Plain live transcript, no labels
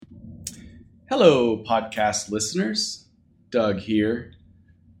Hello, podcast listeners. Doug here.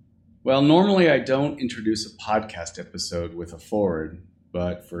 Well, normally I don't introduce a podcast episode with a foreword,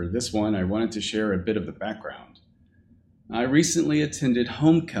 but for this one, I wanted to share a bit of the background. I recently attended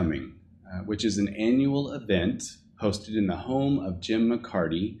Homecoming, which is an annual event hosted in the home of Jim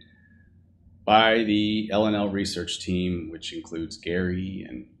McCarty by the L&L research team, which includes Gary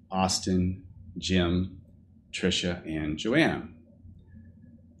and Austin, Jim, Tricia, and Joanne.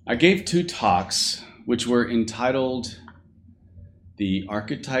 I gave 2 talks, which were entitled The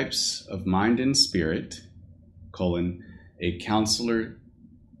Archetypes of Mind and Spirit, a Counselor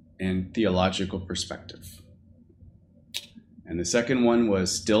and Theological Perspective. And the second one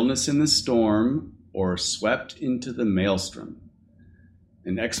was Stillness in the Storm, or Swept into the Maelstrom,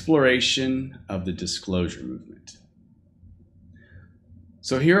 an exploration of the disclosure movement.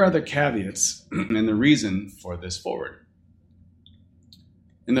 So here are the caveats and the reason for this foreword.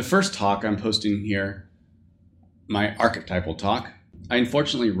 In the first talk I'm posting here, my archetypal talk, I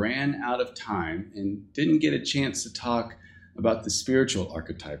unfortunately ran out of time and didn't get a chance to talk about the spiritual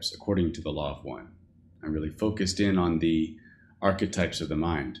archetypes according to the Law of One. I really focused in on the archetypes of the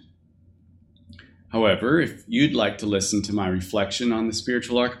mind. However, if you'd like to listen to my reflection on the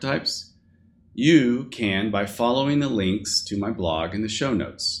spiritual archetypes, you can by following the links to my blog in the show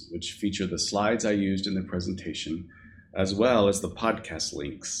notes, which feature the slides I used in the presentation, as well as the podcast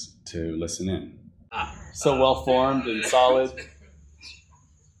links to listen in. So well-formed and solid.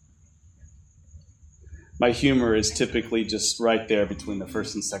 My humor is typically just right there between the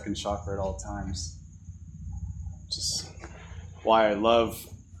first and second chakra at all times. Just why I love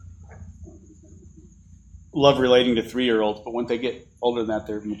relating to 3-year-olds, but when they get older than that,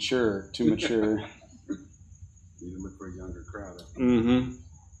 they're mature, too mature. You need to look for a younger crowd. Mm-hmm.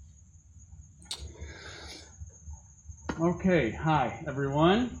 Okay, hi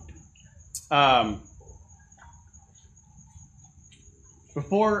everyone.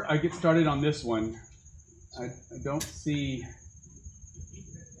 Before I get started on this one, I don't see,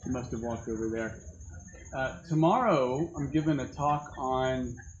 you must have walked over there. Tomorrow I'm giving a talk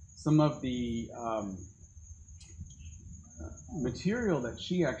on some of the material that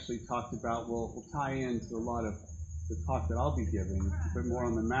she actually talked about will tie into a lot of the talk that I'll be giving, but more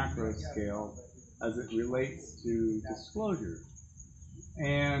on the macro scale as it relates to disclosure.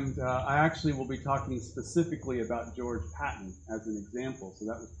 And I actually will be talking specifically about George Patton as an example, so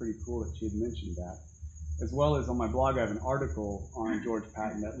that was pretty cool that she had mentioned that. As well as on my blog, I have an article on George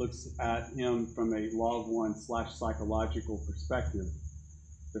Patton that looks at him from a Law of One / psychological perspective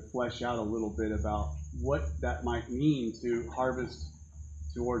to flesh out a little bit about what that might mean to harvest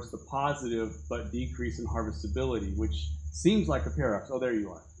towards the positive but decrease in harvestability, which seems like a paradox. Oh, there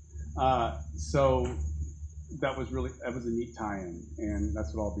you are. So that was a neat tie-in, and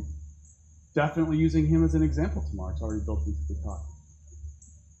that's what I'll be definitely using him as an example tomorrow. It's already built into the talk.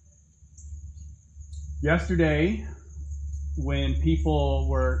 Yesterday, when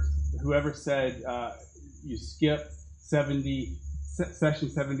whoever said you skip session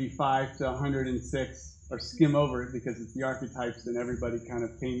 75 to 106, or skim over it because it's the archetypes, and everybody kind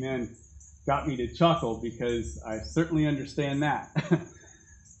of came in, got me to chuckle because I certainly understand that.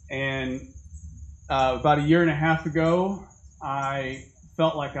 And about 1.5 years ago, I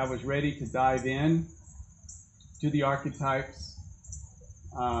felt like I was ready to dive in to the archetypes.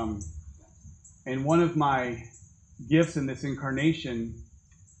 And one of my gifts in this incarnation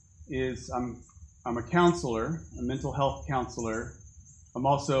is I'm a counselor, a mental health counselor. I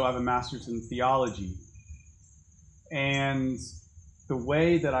have a master's in theology. And the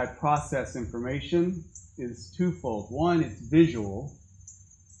way that I process information is twofold. One, it's visual.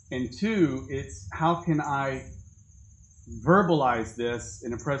 And 2, it's how can I verbalize this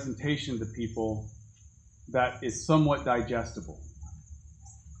in a presentation to people that is somewhat digestible.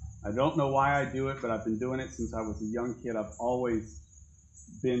 I don't know why I do it, but I've been doing it since I was a young kid. I've always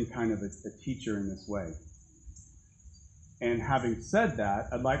been kind of a teacher in this way. And having said that,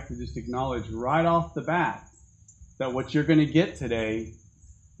 I'd like to just acknowledge right off the bat that what you're going to get today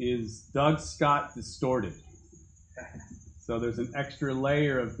is Doug Scott distorted. So there's an extra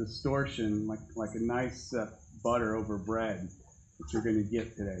layer of distortion, like a nice butter over bread that you're going to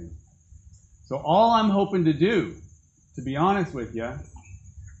get today. So all I'm hoping to do, to be honest with you,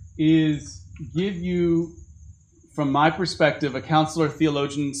 is give you, from my perspective, a counselor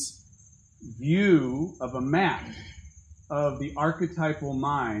theologian's view of a map of the archetypal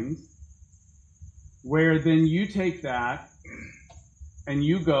mind, where then you take that and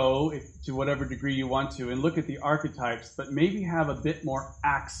you go to whatever degree you want to and look at the archetypes, but maybe have a bit more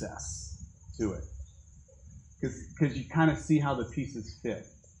access to it, because you kind of see how the pieces fit.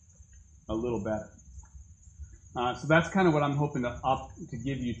 a little better. So that's kind of what I'm hoping to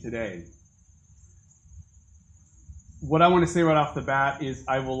give you today. What I want to say right off the bat is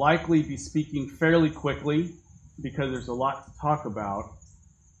I will likely be speaking fairly quickly because there's a lot to talk about.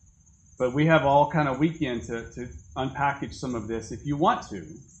 But we have all kind of weekend to unpackage some of this if you want to.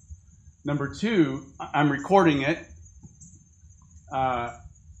 Number two, I'm recording it.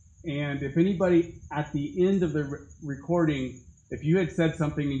 And if anybody at the end of the recording, if you had said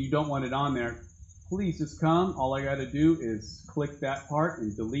something and you don't want it on there, please just come. All I got to do is click that part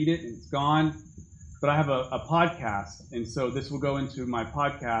and delete it, and it's gone. But I have a podcast, and so this will go into my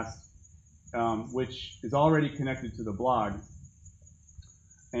podcast, which is already connected to the blog.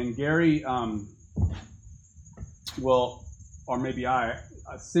 And Gary will, or maybe I,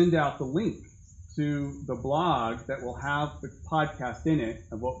 send out the link to the blog that will have the podcast in it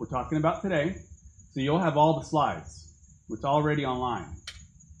of what we're talking about today. So you'll have all the slides. It's already online.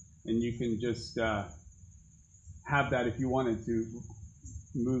 And you can just have that if you wanted to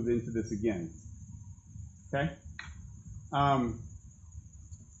move into this again. Okay?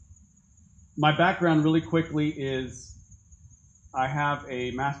 My background really quickly is I have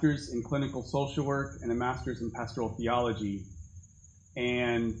a master's in clinical social work and a master's in pastoral theology.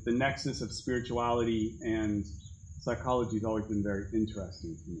 And the nexus of spirituality and psychology has always been very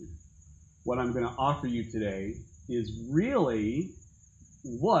interesting to me. What I'm going to offer you today is really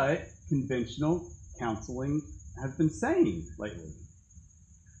what conventional counseling has been saying lately.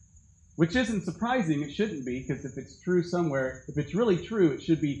 Which isn't surprising, it shouldn't be, because if it's true somewhere, if it's really true, it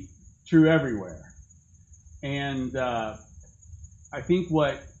should be true everywhere. And I think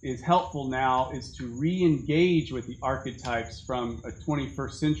what is helpful now is to re-engage with the archetypes from a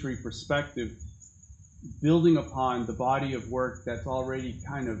 21st century perspective, building upon the body of work that's already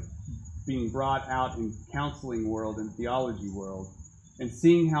kind of being brought out in counseling world and theology world, and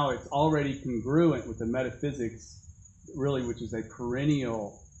seeing how it's already congruent with the metaphysics, really, which is a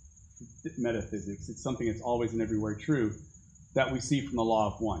perennial metaphysics. It's something that's always and everywhere true that we see from the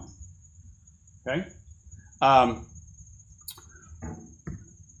law of one. Okay?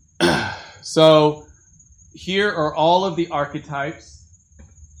 So here are all of the archetypes,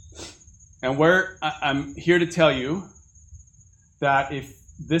 and I'm here to tell you that if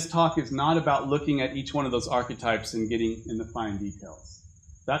this talk is not about looking at each one of those archetypes and getting in the fine details.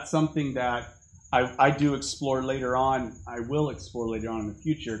 That's something that I do explore later on. I will explore later on in the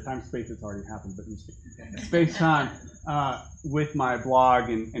future. Time-space has already happened, but space-time with my blog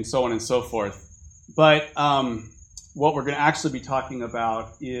and so on and so forth. But what we're going to actually be talking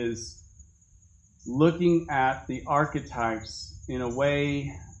about is looking at the archetypes in a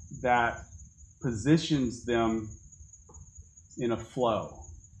way that positions them in a flow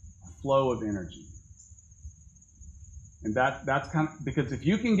of energy. And that's kind of, because if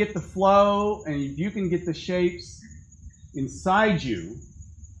you can get the flow and if you can get the shapes inside you,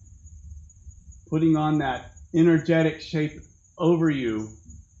 putting on that energetic shape over you,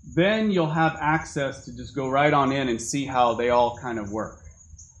 then you'll have access to just go right on in and see how they all kind of work.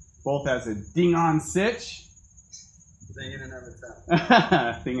 Both as a ding-on sitch, thing in and of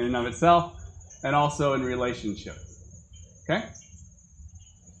itself. thing in and of itself, and also in relationship. Okay?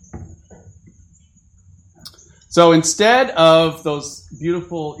 So instead of those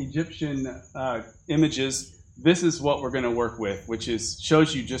beautiful Egyptian images, this is what we're going to work with, which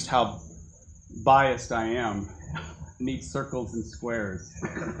shows you just how biased I am. Neat circles and squares.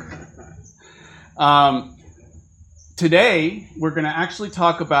 Today, we're going to actually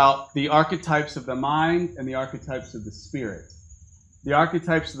talk about the archetypes of the mind and the archetypes of the spirit. The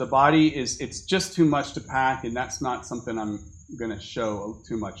archetypes of the body it's just too much to pack, and that's not something I'm going to show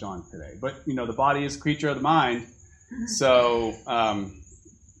too much on today. But, the body is a creature of the mind, so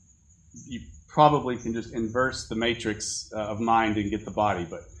you probably can just inverse the matrix of mind and get the body.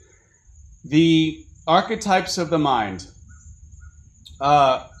 But the archetypes of the mind,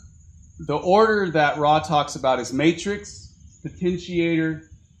 the order that Ra talks about is matrix, potentiator,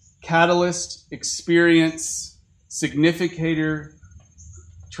 catalyst, experience, significator,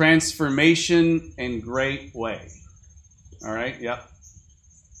 transformation, and great way. All right, yep.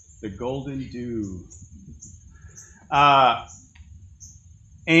 The golden dew.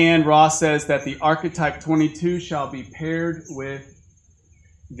 And Ra says that the archetype 22 shall be paired with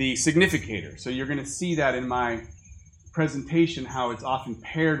the significator. So you're going to see that in my presentation, how it's often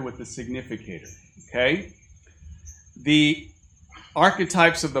paired with the significator. Okay? The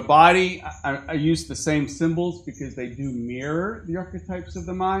archetypes of the body, I use the same symbols because they do mirror the archetypes of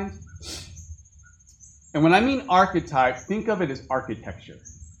the mind. And when I mean archetype, think of it as architecture.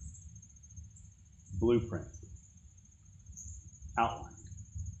 Blueprint. Outline.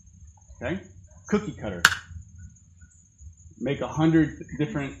 Okay? Cookie cutter. Make 100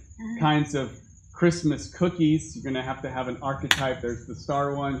 different kinds of Christmas cookies. You're going to have an archetype. There's the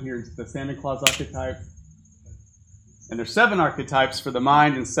star one. Here's the Santa Claus archetype. And there's 7 archetypes for the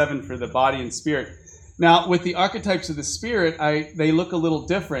mind and 7 for the body and spirit. Now, with the archetypes of the spirit, they look a little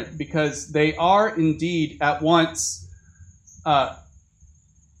different because they are indeed at once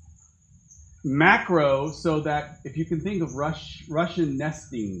macro, so that if you can think of Russian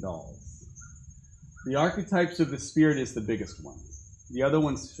nesting dolls, the archetypes of the spirit is the biggest one. The other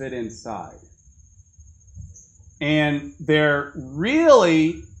ones fit inside. And they're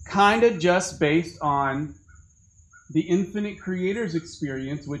really kind of just based on the infinite creator's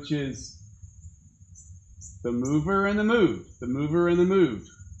experience, which is the mover and the moved, the mover and the moved,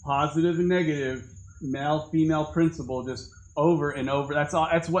 positive and negative, male-female principle, just over and over. That's all.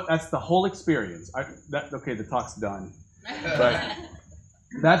 That's the whole experience. Okay, the talk's done, but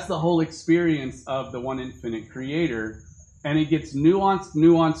that's the whole experience of the one infinite creator, and it gets nuanced.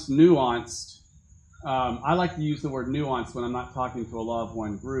 I like to use the word nuanced when I'm not talking to a law of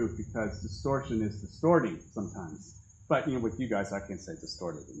one group, because distortion is distorting sometimes. But with you guys, I can't say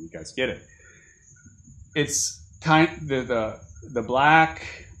distorted, and you guys get it. It's the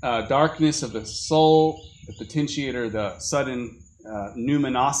black darkness of the soul, the potentiator, the sudden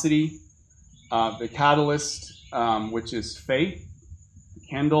numinosity, the catalyst, which is faith, the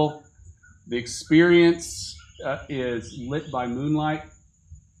candle. The experience is lit by moonlight.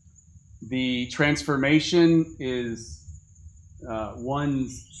 The transformation is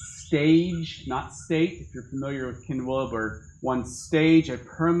one's stage, not state. If you're familiar with Ken Wilber, one's stage, a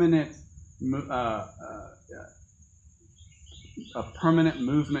permanent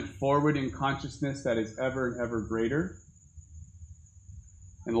movement forward in consciousness that is ever and ever greater.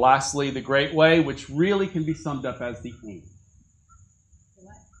 And lastly, the great way, which really can be summed up as the Ankh.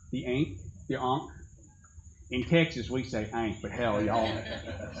 The Ankh, the Ankh. In Texas, we say Ankh, but hell, y'all.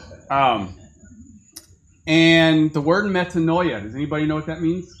 And the word metanoia, does anybody know what that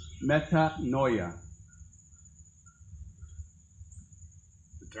means? Metanoia.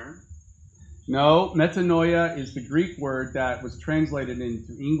 The term? No, metanoia is the Greek word that was translated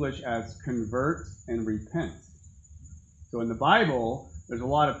into English as convert and repent. So in the Bible, there's a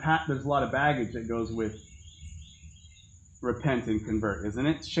lot of baggage that goes with repent and convert, isn't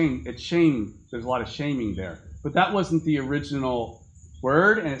it? Shame. It's shame. There's a lot of shaming there. But that wasn't the original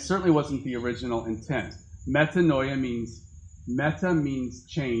word, and it certainly wasn't the original intent. Metanoia means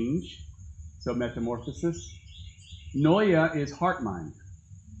change, so metamorphosis. Noia is heart-mind.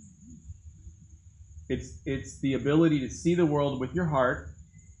 It's the ability to see the world with your heart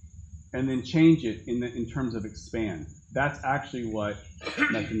and then change it in terms of expand. That's actually what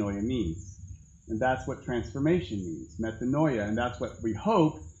metanoia means. And that's what transformation means, metanoia. And that's what we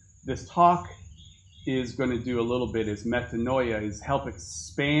hope this talk is going to do a little bit, is metanoia, is help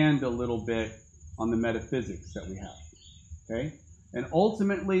expand a little bit on the metaphysics that we have. Okay? And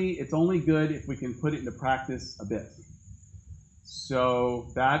ultimately, it's only good if we can put it into practice a bit.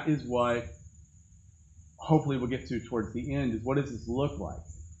 So that is what hopefully we'll get to towards the end, is what does this look like?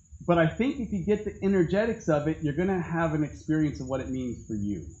 But I think if you get the energetics of it, you're going to have an experience of what it means for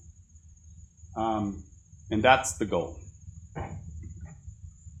you. And that's the goal.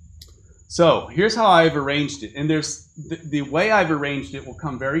 So here's how I've arranged it. And there's the way I've arranged it will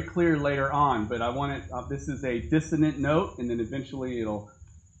come very clear later on, but I want it, this is a dissonant note, and then eventually it'll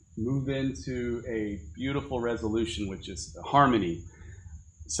move into a beautiful resolution, which is harmony.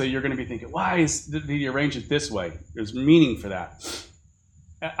 So you're going to be thinking, why did he arrange it this way? There's meaning for that.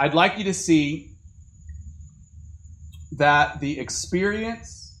 I'd like you to see that the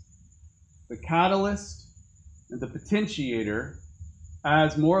experience, the catalyst, and the potentiator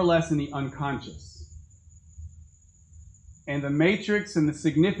as more or less in the unconscious. And the matrix and the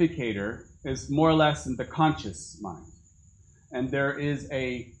significator is more or less in the conscious mind. And there is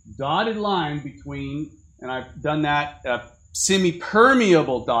a dotted line between, and I've done that,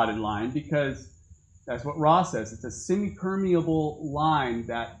 semi-permeable dotted line, because that's what Ross says. It's a semi-permeable line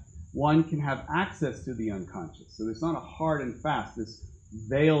that one can have access to the unconscious. So it's not a hard and fast, this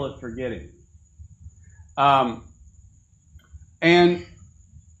veil of forgetting. And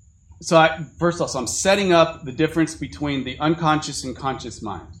so first off, I'm setting up the difference between the unconscious and conscious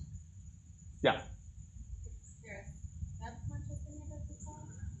mind. Yeah.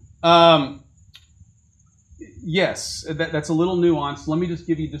 Yes, that's a little nuanced. Let me just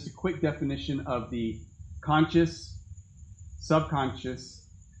give you just a quick definition of the conscious, subconscious,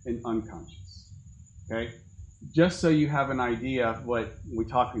 and unconscious. Okay? Just so you have an idea of what we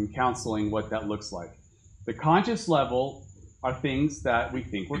talk in counseling, what that looks like. The conscious level are things that we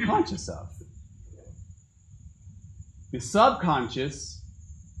think we're conscious of. The subconscious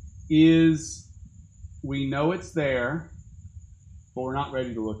is, we know it's there, but we're not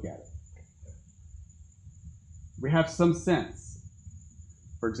ready to look at it. We have some sense.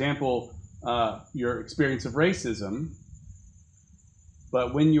 For example, your experience of racism,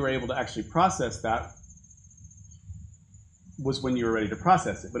 but when you were able to actually process that was when you were ready to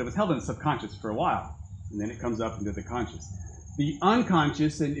process it. But it was held in the subconscious for a while, and then it comes up into the conscious. The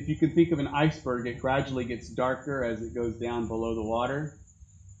unconscious, and if you can think of an iceberg, it gradually gets darker as it goes down below the water,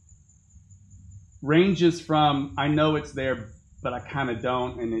 ranges from, I know it's there, but I kind of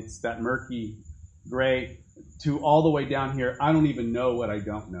don't, and it's that murky gray, to all the way down here, I don't even know what I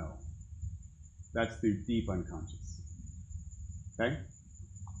don't know. That's the deep unconscious. Okay?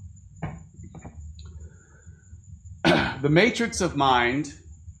 The matrix of mind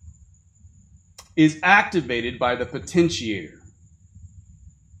is activated by the potentiator.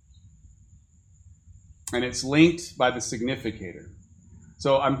 And it's linked by the significator.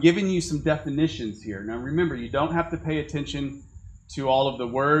 So I'm giving you some definitions here. Now remember, you don't have to pay attention to all of the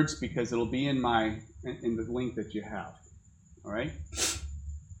words because it'll be in the link that you have. All right?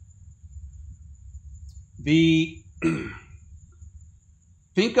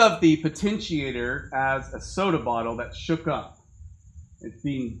 Think of the potentiator as a soda bottle that's shook up. It's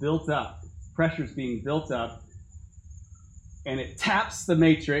being built up. Pressure's being built up. And it taps the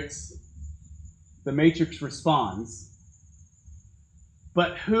matrix. The matrix responds.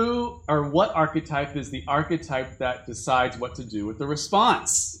 But who or what archetype is the archetype that decides what to do with the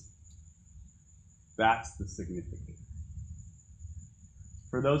response? That's the significator.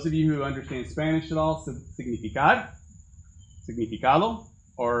 For those of you who understand Spanish at all, significar, significado,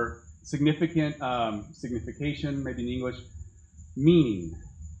 or significant, signification, maybe in English, meaning.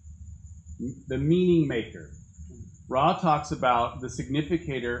 The meaning maker. Ra talks about the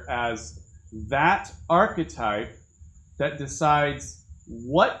significator as that archetype that decides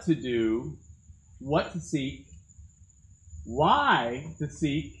what to do, what to seek, why to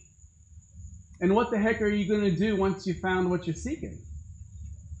seek, and what the heck are you going to do once you found what you're seeking?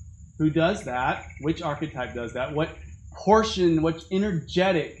 Who does that? Which archetype does that? What portion, what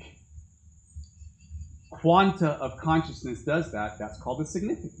energetic quanta of consciousness does that? That's called the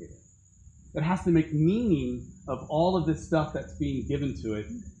significator. It has to make meaning of all of this stuff that's being given to it.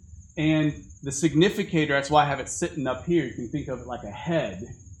 And the significator, that's why I have it sitting up here. You can think of it like a head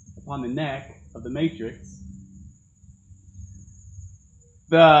upon the neck of the matrix.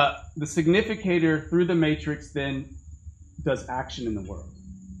 The significator through the matrix then does action in the world.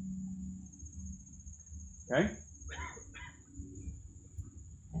 Okay?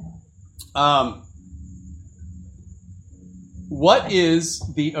 What is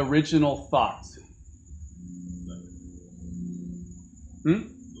the original thought?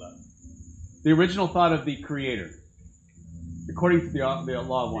 The original thought of the Creator, according to the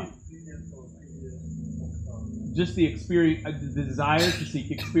law of one. Just the experience, the desire to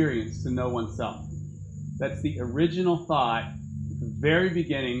seek experience, to know oneself. That's the original thought. At the very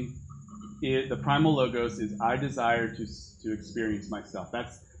beginning, the primal logos is I desire to experience myself.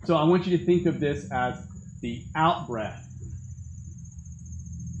 So I want you to think of this as the out-breath.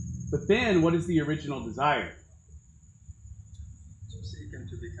 But then, what is the original desire? To seek and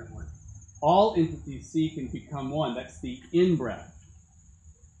to become one. All entities seek and become one. That's the in-breath.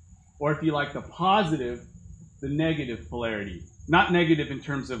 Or if you like the positive, the negative polarity. Not negative in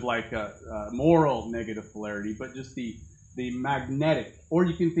terms of like a moral negative polarity, but just the magnetic. Or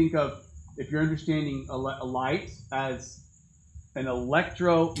you can think of, if you're understanding a light as an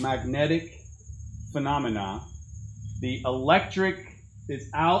electromagnetic phenomena, the electric is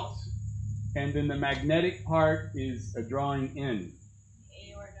out, and then the magnetic part is a drawing in.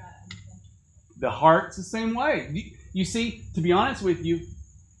 The heart's the same way. You see, to be honest with you,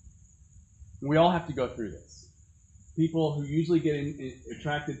 we all have to go through this. People who usually get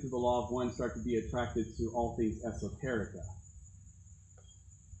attracted to the law of one start to be attracted to all things esoterica.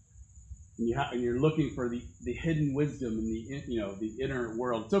 And you're looking for the hidden wisdom in the inner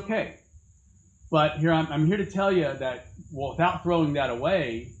world. It's okay. But I'm here to tell you that, well, without throwing that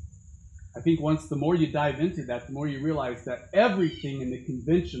away, I think the more you dive into that, the more you realize that everything in the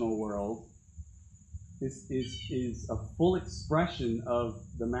conventional world is a full expression of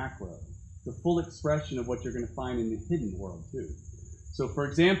the macro. It's a full expression of what you're going to find in the hidden world, too. So, for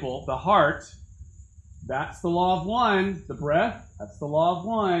example, the heart, that's the law of one. The breath, that's the law of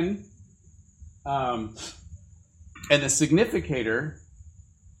one. And the significator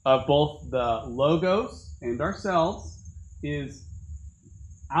of both the logos and ourselves is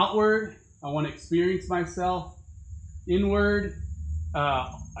outward. I want to experience myself. inward,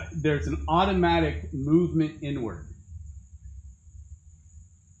 there's an automatic movement inward.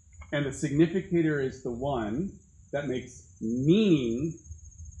 And the significator is the one that makes meaning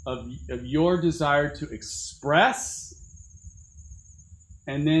of your desire to express,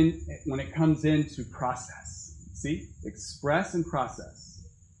 and then when it comes in, to process. See? Express and process.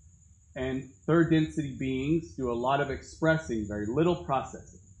 And third density beings do a lot of expressing, very little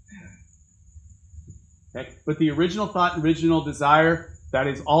processing. Okay? But the original thought, original desire, that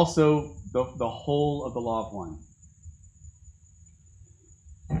is also the whole of the law of one.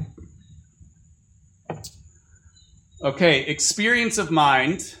 Okay, experience of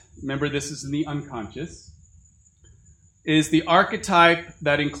mind, remember this is in the unconscious, is the archetype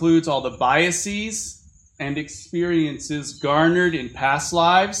that includes all the biases and experiences garnered in past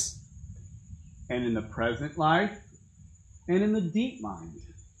lives and in the present life and in the deep mind.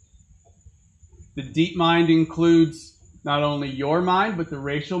 The deep mind includes not only your mind, but the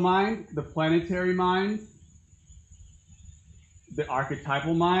racial mind, the planetary mind, the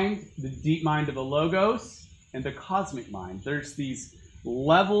archetypal mind, the deep mind of the logos, and the cosmic mind. There's these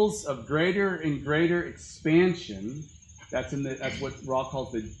levels of greater and greater expansion. That's what Ra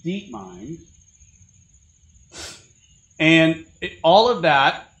calls the deep mind. And all of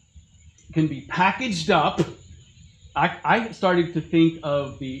that can be packaged up. I started to think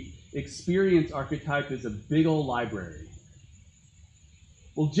of the experience archetype as a big old library.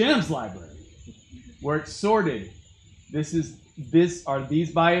 Well, Jim's library, where it's sorted. This are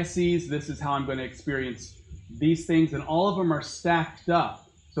these biases. This is how I'm going to experience these things, and all of them are stacked up.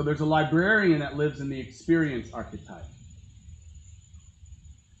 So there's a librarian that lives in the experience archetype.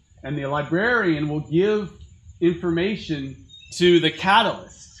 And the librarian will give information to the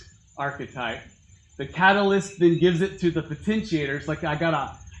catalyst archetype. The catalyst then gives it to the potentiator. It's like, I got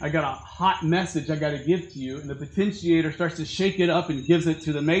a hot message I got to give to you. And the potentiator starts to shake it up and gives it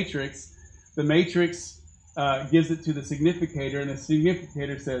to the matrix. The matrix gives it to the significator, and the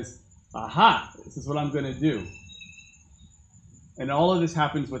significator says, aha, this is what I'm going to do. And all of this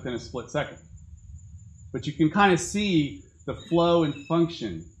happens within a split second. But you can kind of see the flow and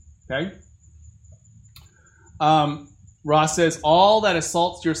function. Okay? Ross says, all that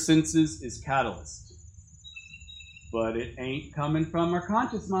assaults your senses is catalyst. But it ain't coming from our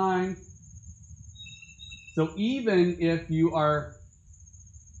conscious mind. So even if you are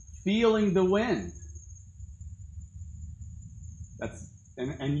feeling the wind,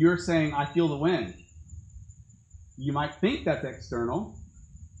 and you're saying, I feel the wind, you might think that's external,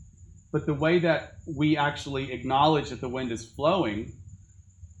 but the way that we actually acknowledge that the wind is flowing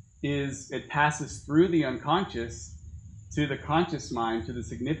is it passes through the unconscious to the conscious mind, to the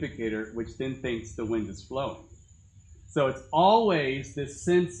significator, which then thinks the wind is flowing. So it's always this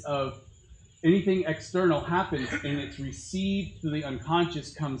sense of anything external happens and it's received through the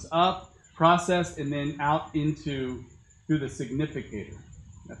unconscious, comes up, processed, and then out through the significator.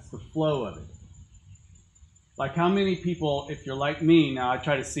 That's the flow of it. Like how many people, if you're like me, now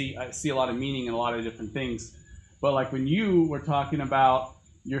I see a lot of meaning in a lot of different things, but like when you were talking about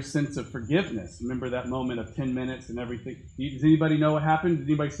your sense of forgiveness, remember that moment of 10 minutes and everything? Does anybody know what happened? Does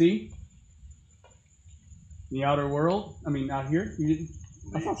anybody see? In the outer world? I mean, out here? You didn't?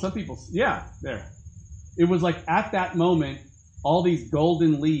 I saw some people. Yeah, there. It was like at that moment, all these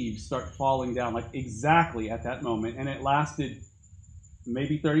golden leaves start falling down, like exactly at that moment. And it lasted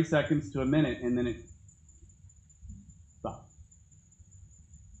maybe 30 seconds to a minute, and then it stopped.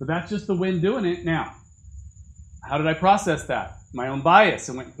 But that's just the wind doing it. Now, how did I process that? My own bias.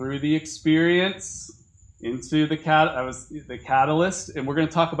 I went through the experience into the catalyst, and we're going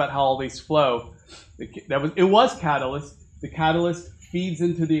to talk about how all these flow. It was catalyst. The catalyst feeds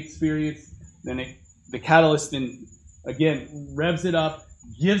into the experience, then the catalyst then again revs it up,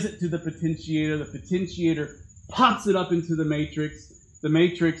 gives it to the potentiator. The potentiator pops it up into the matrix. The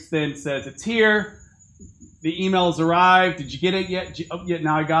matrix then says, it's here. The email has arrived. Did you get it yet? Oh, yeah,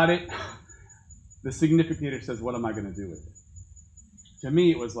 now I got it. The significator says, what am I going to do with it? To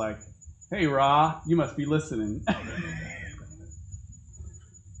me, it was like, hey, Ra, you must be listening.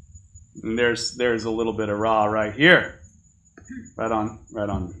 And there's a little bit of Ra right here. Right on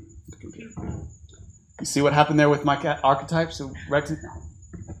the computer. You see what happened there with my archetypes? All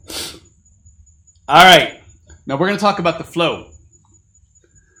right. Now we're going to talk about the flow.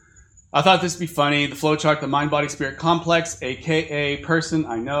 I thought this would be funny. The flow chart, the mind-body-spirit complex, a.k.a. person.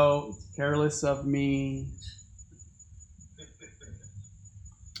 I know, it's careless of me.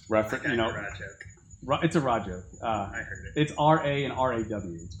 It's a Ra joke. I heard it. It's R-A and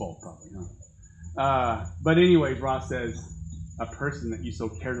R-A-W. It's both, probably. But anyways, Ross says, a person that you so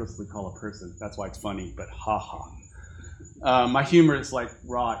carelessly call a person. That's why it's funny, but ha-ha. My humor is like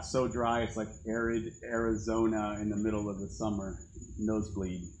raw. It's so dry. It's like arid Arizona in the middle of the summer.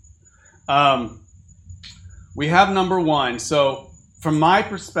 Nosebleed. We have number one. So from my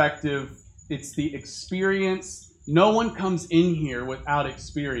perspective, it's the experience. No one comes in here without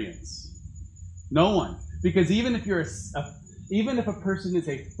experience. No one. Because even if a person is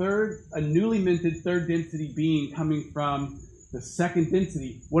a newly minted third density being coming from the second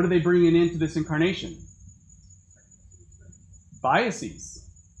density, what are they bringing into this incarnation? Biases.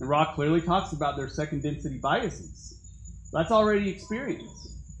 And Ra clearly talks about their second density biases. That's already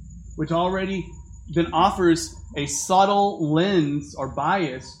experience, which already then offers a subtle lens or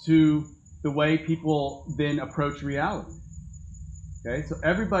bias to the way people then approach reality. Okay, so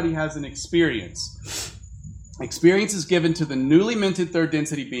everybody has an experience. Experience is given to the newly minted third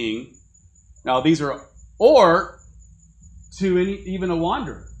density being. Now these are, or to even a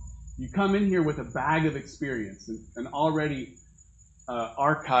wanderer. You come in here with a bag of experience, an already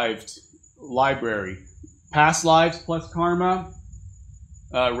archived library. Past lives plus karma,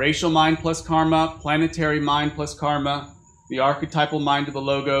 racial mind plus karma, planetary mind plus karma, the archetypal mind of the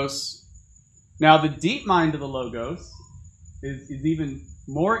Logos. Now the deep mind of the Logos is even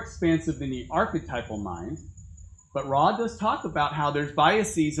more expansive than the archetypal mind, but Ra does talk about how there's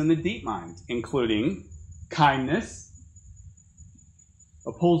biases in the deep mind, including kindness,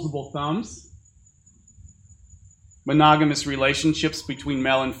 opposable thumbs, monogamous relationships between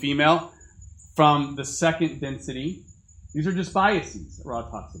male and female from the second density. These are just biases that Ra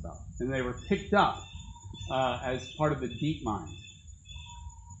talks about, and they were picked up as part of the deep mind.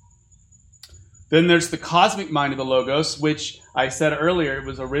 Then there's the cosmic mind of the Logos, which I said earlier, it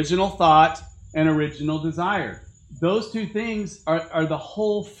was original thought and original desire. Those two things are the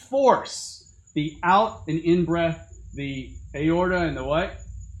whole force, the out and in breath, the aorta and the what?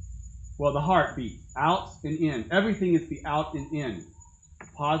 Well, the heartbeat, out and in. Everything is the out and in,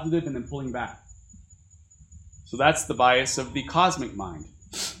 positive and then pulling back. So that's the bias of the cosmic mind.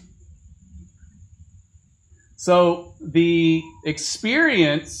 So the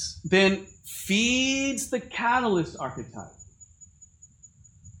experience then feeds the catalyst archetype.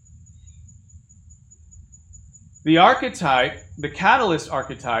 The archetype, the catalyst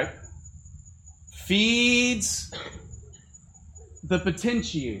archetype, feeds the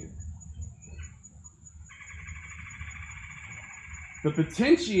potentiator. The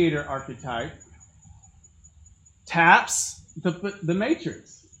potentiator archetype taps the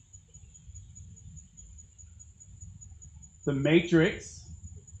matrix. The matrix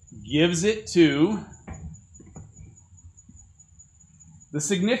gives it to the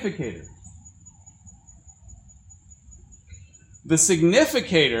significator. The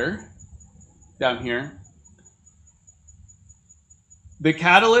significator, down here, the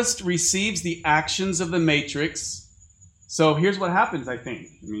catalyst receives the actions of the matrix. So here's what happens, I think.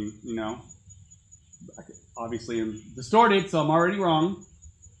 I mean, obviously I'm distorted, so I'm already wrong.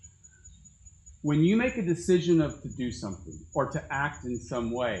 When you make a decision to do something, or to act in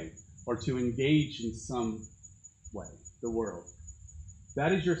some way, or to engage in some way, the world,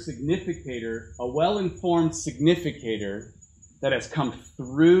 that is your significator, a well-informed significator that has come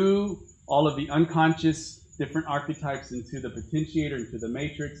through all of the unconscious different archetypes into the potentiator, into the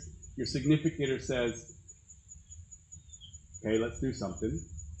matrix. Your significator says, okay, let's do something.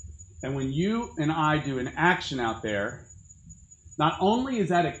 And when you and I do an action out there, not only is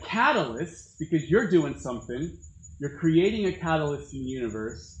that a catalyst, because you're doing something, you're creating a catalyst in the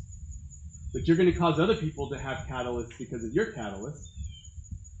universe, but you're going to cause other people to have catalysts because of your catalyst,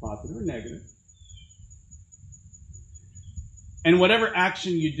 positive or negative. And whatever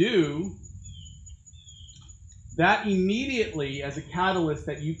action you do, that immediately, as a catalyst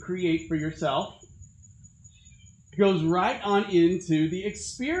that you create for yourself, goes right on into the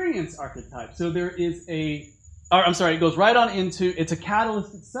experience archetype. So there is it goes right on into, it's a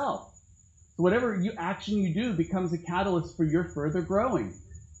catalyst itself. So whatever action you do becomes a catalyst for your further growing.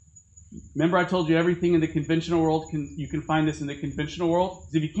 Remember I told you everything in the conventional world, you can find this in the conventional world?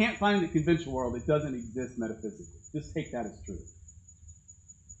 Because if you can't find it in the conventional world, it doesn't exist metaphysically. Just take that as true.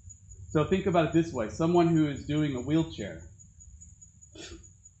 So think about it this way. Someone who is doing a wheelchair.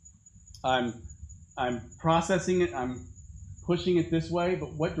 I'm processing it, I'm pushing it this way,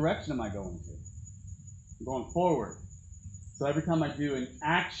 but what direction am I going to? I'm going forward. So every time I do an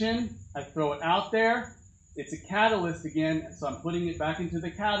action, I throw it out there, it's a catalyst again, so I'm putting it back into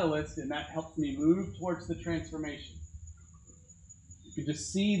the catalyst, and that helps me move towards the transformation. You can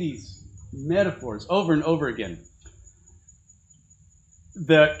just see these metaphors over and over again.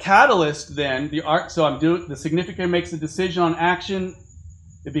 The catalyst then, the significator makes a decision on action,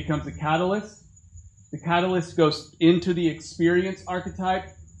 it becomes a catalyst. The catalyst goes into the experience archetype.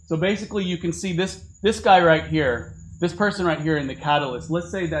 So basically you can see this guy right here, this person right here in the catalyst.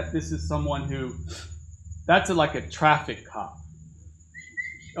 Let's say that this is someone who, that's like a traffic cop.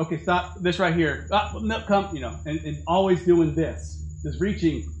 Okay, stop, this right here. No, come, and always doing this. Just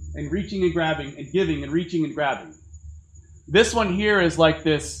reaching and grabbing and giving and reaching and grabbing. This one here is like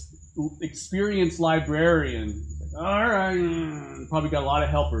this experienced librarian. All right, probably got a lot of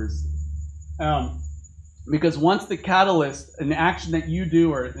helpers. Because once the catalyst, an action that you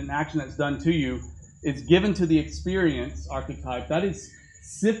do or an action that's done to you, is given to the experience archetype, that is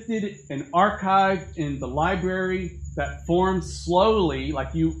sifted and archived in the library that forms slowly,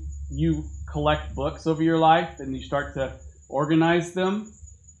 like you collect books over your life and you start to organize them.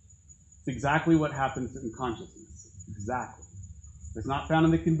 It's exactly what happens in consciousness. Exactly. It's not found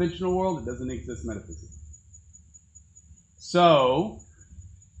in the conventional world. It doesn't exist metaphysically. So,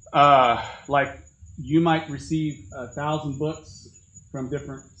 like you might receive 1,000 books from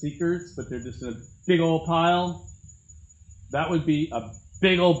different seekers, but they're just in a big old pile. That would be a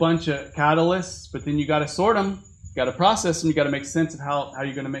big old bunch of catalysts, but then you got to sort them, you got to process them, you got to make sense of how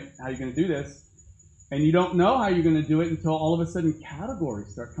you're going to do this, and you don't know how you're going to do it until all of a sudden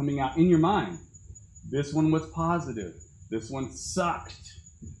categories start coming out in your mind. This one was positive. This one sucked.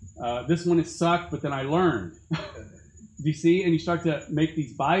 This one is sucked, but then I learned. Do you see? And you start to make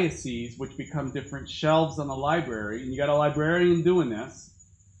these biases, which become different shelves on the library. And you got a librarian doing this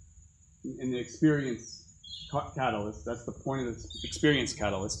in the experience catalyst. That's the point of the experience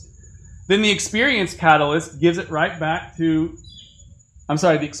catalyst. Then the experience catalyst gives it right back to,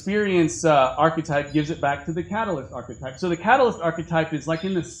 the experience archetype gives it back to the catalyst archetype. So the catalyst archetype is like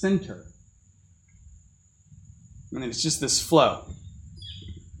in the center. And it's just this flow.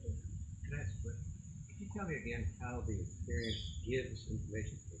 Can you tell me again how the experience gives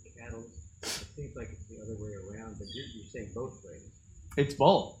information to the catalyst? It seems like it's the other way around, but you're saying both ways. It's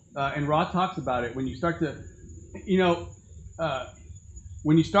both. And Ra talks about it when you start to,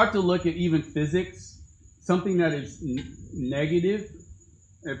 when you start to look at even physics, something that is negative,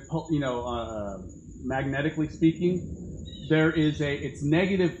 magnetically speaking, it's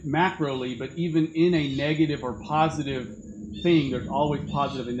negative macroly, but even in a negative or positive thing, there's always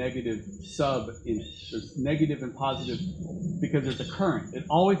positive and negative sub in it. There's negative and positive because there's a current. It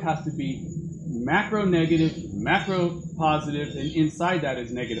always has to be macro negative, macro positive, and inside that is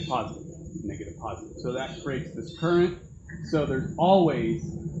negative positive. Negative positive. So that creates this current. So there's always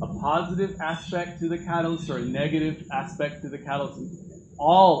a positive aspect to the catalyst or a negative aspect to the catalyst in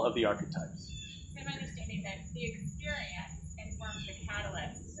all of the archetypes. So I'm understanding that the experience informs the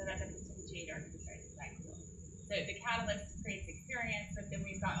catalyst so that the potentiator can start to cycle. So the catalyst creates experience, but then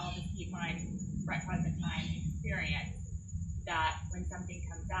we've got all this deep mind, right present time experience that when something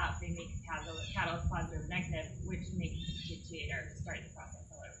comes out, they make catalyst positive or negative, which makes the potentiator start the process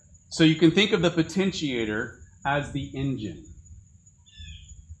all over. So you can think of the potentiator as the engine.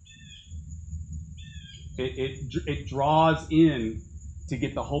 It draws in to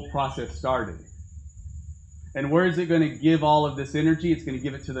get the whole process started. And where is it going to give all of this energy? It's going to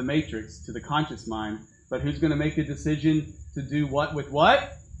give it to the matrix, to the conscious mind. But who's going to make a decision to do what with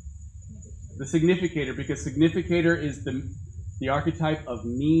what? The significator, because significator is the archetype of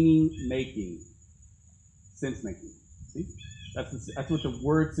meaning making, sense making. See? That's what the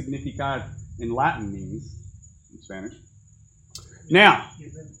word significar in Latin means, in Spanish. Now,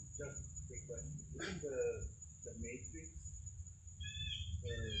 Isn't the matrix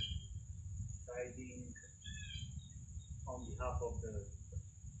deciding on behalf of the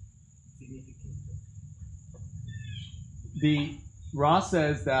significator? Ra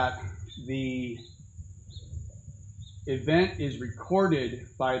says that the event is recorded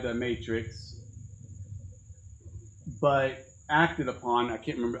by the matrix, but acted upon, I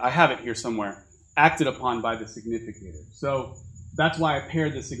can't remember, I have it here somewhere, acted upon by the significator. So that's why I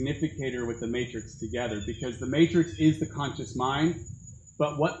paired the significator with the matrix together, because the matrix is the conscious mind,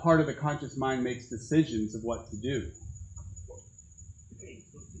 but what part of the conscious mind makes decisions of what to do? Okay,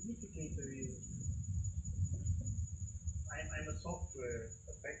 so significator is, I'm a software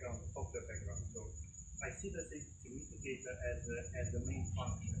background, so I see the significator as the main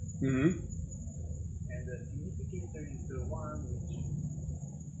function. Mm-hmm. And the significator is the one which,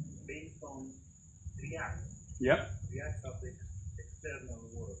 based on reacts of the external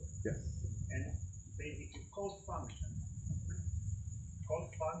world. Yes. And basically calls functions.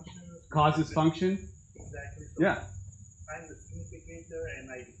 Causes function? Exactly. So Yeah. I'm the significator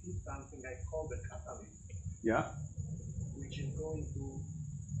and I receive something I call the catalyst. Yeah. Which is going to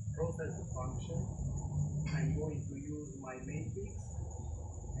process the function. I'm going to use my matrix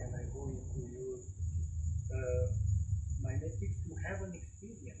and I'm going to use my matrix to have an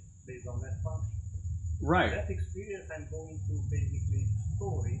experience based on that function. Right. That experience I'm going to basically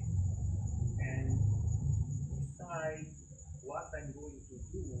store it and decide what I'm going to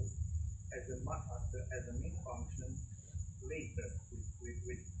do as a main function later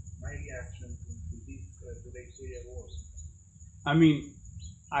with my reaction to this related world. I mean,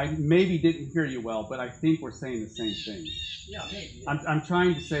 I maybe didn't hear you well, but I think we're saying the same thing. Yeah, maybe. I'm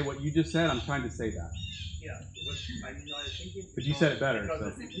trying to say what you just said. I'm trying to say that. Yeah, but I mean, I think But you said it better. Because So.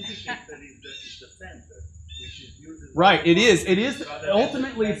 the significator is the center, which is used as Right, it is. It is.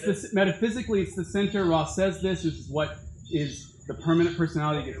 Ultimately, it's the metaphysically, it's the center. Ross says this is what is the permanent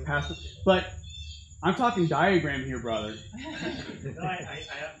personality gets passed. But I'm talking diagram here, brother. No,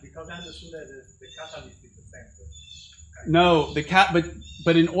 because I understood that the catalyst is the center. No,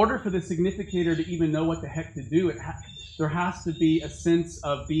 but in order for the significator to even know what the heck to do, there has to be a sense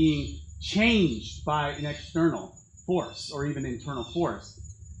of being changed by an external force or even internal force.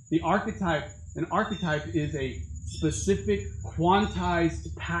 An archetype is a specific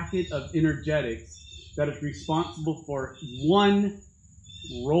quantized packet of energetics that is responsible for one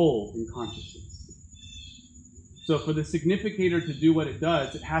role in consciousness. So for the significator to do what it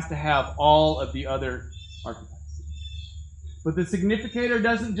does, it has to have all of the other archetypes. But the significator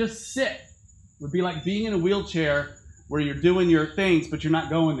doesn't just sit. It would be like being in a wheelchair where you're doing your things, but you're not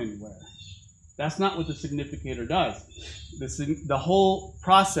going anywhere. That's not what the significator does. The whole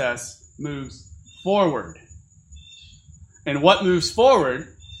process moves forward. And what moves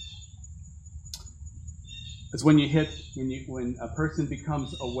forward is when a person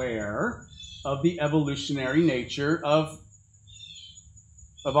becomes aware of the evolutionary nature of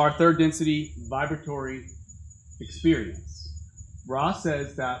our third density vibratory experience. Ross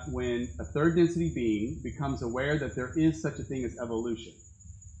says that when a third density being becomes aware that there is such a thing as evolution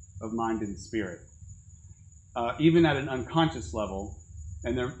of mind and spirit, even at an unconscious level,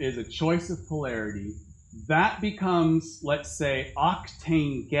 and there is a choice of polarity, that becomes, let's say,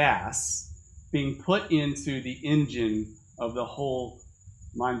 octane gas being put into the engine of the whole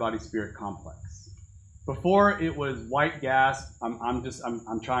mind-body-spirit complex. Before it was white gas.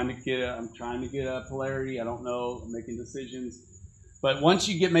 I'm trying to get a polarity. I don't know. I'm making decisions. But once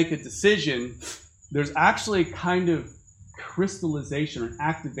you make a decision, there's actually a kind of crystallization or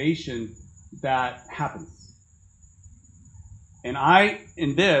activation that happens. And I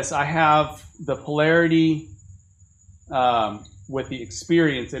have the polarity with the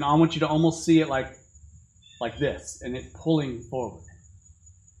experience, and I want you to almost see it like this, and it's pulling forward.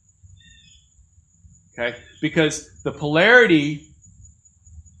 Okay? Because the polarity,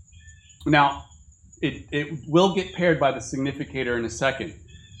 now, it will get paired by the significator in a second.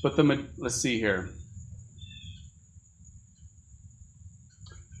 But let's see here.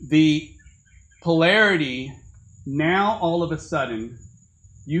 The polarity, now all of a sudden,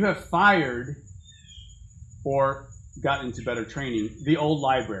 you have fired or gotten into better training, the old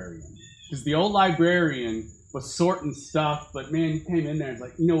librarian. Because the old librarian was sorting stuff, but man, he came in there and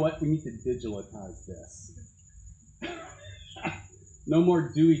was like, you know what, we need to digitalize this. No more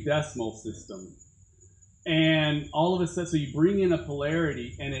Dewey Decimal System. And all of a sudden, so you bring in a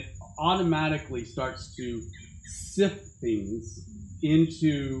polarity, and it automatically starts to sift things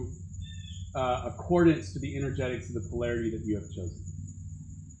into accordance to the energetics of the polarity that you have chosen.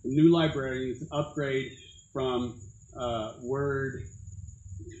 The new librarian is an upgrade from Word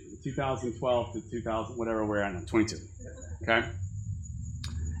 2012 to 2000, whatever we're at now, 22. Okay?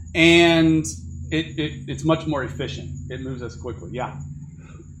 And it's much more efficient. It moves us quickly. Yeah?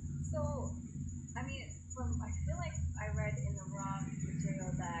 So, I mean, I feel like I read in the wrong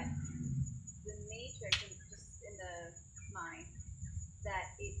material that the matrix, just in the mind, that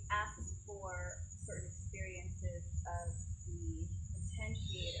it asks for certain experiences of the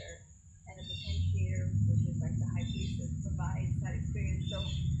potentiator, and the potentiator, which is like the high priestess, provides that experience. So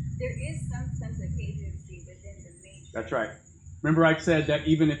there is some sense of agency within the matrix. That's right. Remember I said that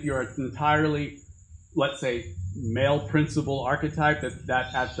even if you're entirely, let's say, male principal archetype,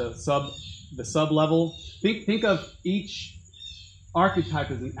 that at the sub level, think of each archetype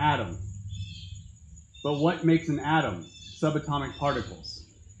as an atom. But what makes an atom? Subatomic particles.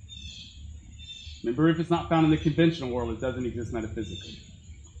 Remember, if it's not found in the conventional world, it doesn't exist metaphysically.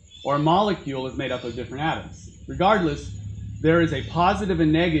 Or a molecule is made up of different atoms. Regardless, there is a positive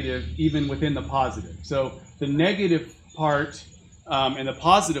and negative even within the positive. So the negative part and the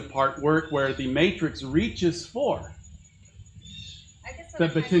positive part work where the matrix reaches for the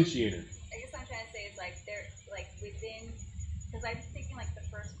potentiator. I guess what I'm trying to say is like they're like within, because I'm thinking like the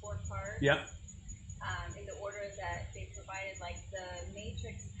first four parts. Yep. In the order that they provided, like the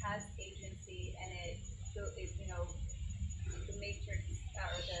matrix has agency and it so if the matrix or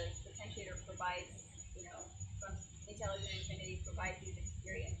the potentiator provides, from intelligent infinity provides these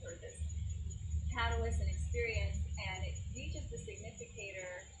experience or this catalyst and experience, and it reaches the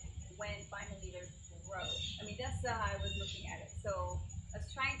significator when finally there's growth. I mean, that's how I was looking at it. So I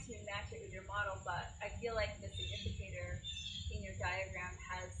was trying to match it with your model, but I feel like the significator in your diagram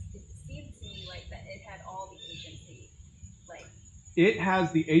it seemed to me like that it had all the agency. Like, it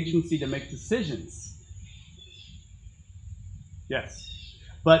has the agency to make decisions. Yes.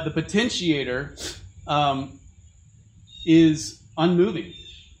 But the potentiator is unmoving.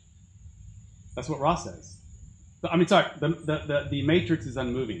 That's what Ross says. The matrix is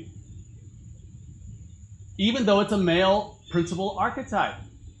unmoving. Even though it's a male principal archetype.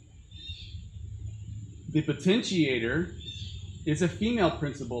 The potentiator is a female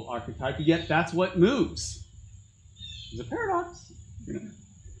principal archetype, yet that's what moves. It's a paradox.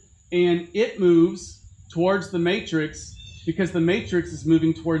 And it moves towards the matrix because the matrix is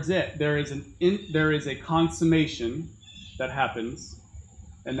moving towards it. There is a consummation that happens,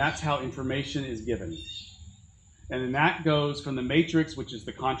 and that's how information is given. And then that goes from the matrix, which is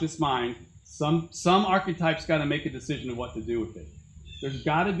the conscious mind. Some archetypes got to make a decision of what to do with it. There's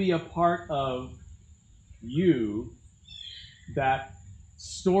got to be a part of you that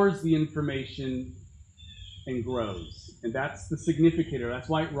stores the information and grows. And that's the significator. That's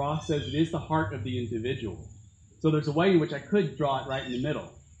why Ross says it is the heart of the individual. So there's a way in which I could draw it right in the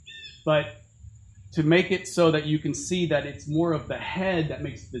middle. But to make it so that you can see that it's more of the head that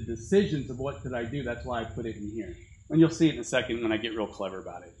makes the decisions of what did I do, that's why I put it in here. And you'll see it in a second when I get real clever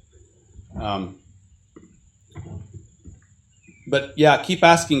about it. But yeah, keep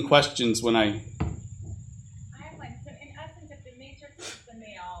asking questions when I have one. So in essence, if the matrix is the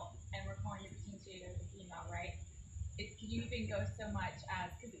male and we're calling the potentiator the female, right? Could you even go so much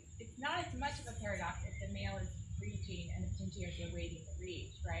as, because it's not as much of a paradox if the male is reaching and the potentiator is awaiting the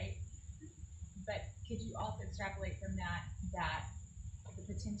reach, right? But could you also extrapolate from that the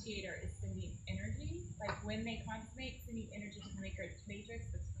potentiator is sending energy, like when they consummate, sending energy to the matrix,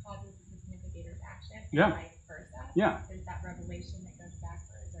 which causes the significator's action, and vice versa? Yeah. There's that revelation that goes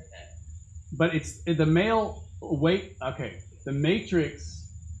backwards, or the. But it's the male wait. Okay, the matrix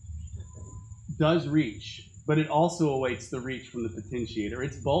does reach, but it also awaits the reach from the potentiator.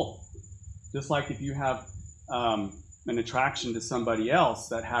 It's both. Just like if you have an attraction to somebody else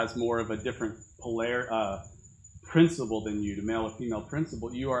that has more of a different principle than you, the male or female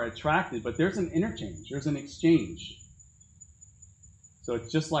principle, you are attracted, but there's an interchange, there's an exchange. So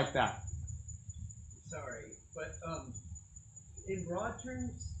it's just like that. Sorry, but in broad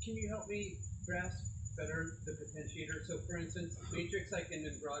terms, can you help me grasp better the potentiator? So for instance, matrix, I can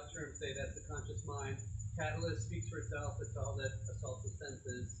in broad terms say that's the conscious mind. Catalyst speaks for itself, it's all that assaults the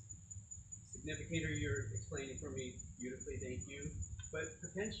senses. Significator, you're explaining for me beautifully, thank you. But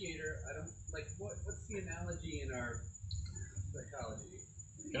potentiator, I don't like what's the analogy in our psychology?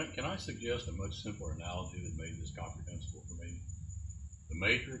 Can I suggest a much simpler analogy that made this comprehensible for me? The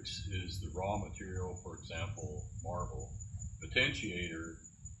matrix is the raw material, for example, marble. Potentiator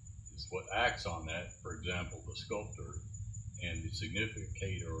is what acts on that, for example, the sculptor, and the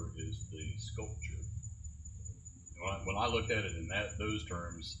significator is the sculpture. When I looked at it in those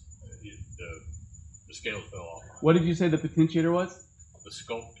terms, the scales fell off. What did you say the potentiator was? The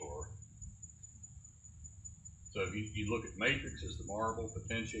sculptor. So if you look at matrix as the marble,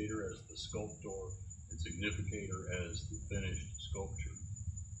 potentiator as the sculptor, and significator as the finished sculpture.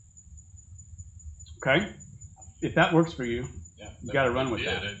 Okay. If that works for you, you got to run with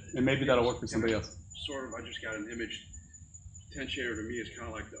that. And maybe that'll work for somebody else. Sort of, I just got an image. Potentiator to me is kind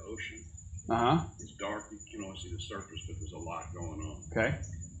of like the ocean. Uh-huh. It's dark, you can only see the surface, but there's a lot going on. Okay.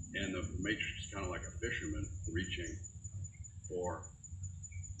 And the matrix is kind of like a fisherman reaching for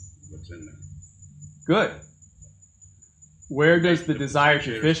what's in there. Good. Where does the desire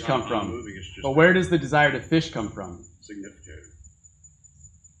to fish come from? But where does the desire to fish come from? Significator.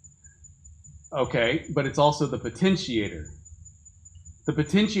 Okay, but it's also the potentiator. The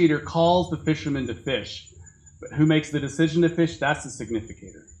potentiator calls the fisherman to fish. But who makes the decision to fish? That's the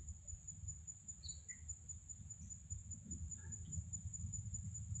significator.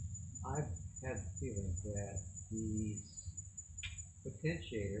 I have the feeling that the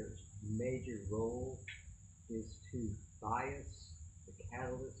potentiator's major role is to bias the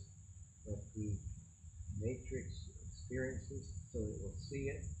catalyst that the matrix experiences so it will see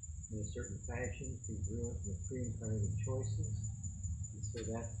it in a certain fashion congruent with pre-incarnated choices. And so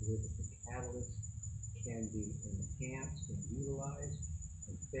that's the way that the catalyst can be enhanced and utilized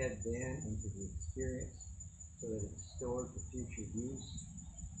and fed then into the experience so that it's stored for future use.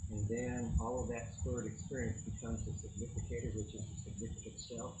 and then all of that stored experience becomes a significator, which is the significant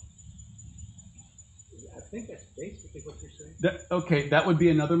self. I think that's basically what you're saying. Okay, that would be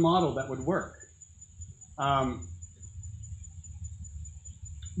another model that would work.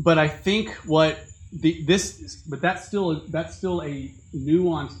 But I think but that's still a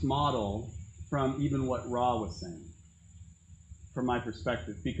nuanced model from even what Ra was saying, from my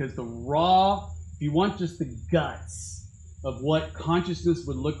perspective. Because the Ra, if you want just the guts of what consciousness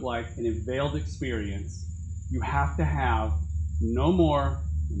would look like in a veiled experience, you have to have no more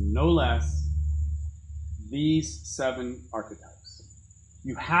and no less these 7 archetypes.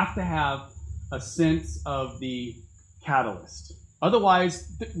 You have to have a sense of the catalyst.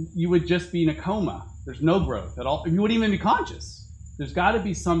 Otherwise, you would just be in a coma. There's no growth at all. You wouldn't even be conscious. There's got to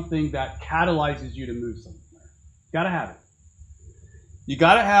be something that catalyzes you to move somewhere. Got to have it. You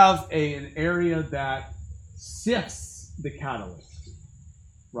got to have an area that sifts the catalyst.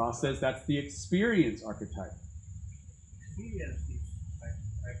 Ross says that's the experience archetype. Experience is,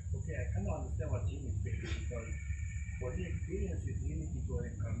 I kind of understand what Jim is saying, because for the experience is limited to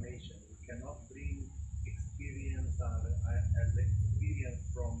incarnation. We cannot bring experience as an experience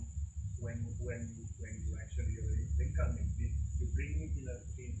from when you actually incarnate. You bring it in a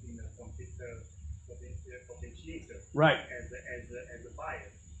potentiator, right, as a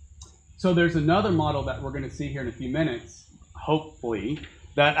bias. So there's another model that we're going to see here in a few minutes, hopefully,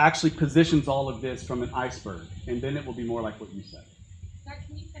 that actually positions all of this from an iceberg, and then it will be more like what you said. Doug,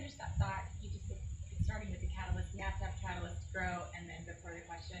 can you finish that thought? You just said, starting with the catalyst, you have to have catalyst to grow, and then before the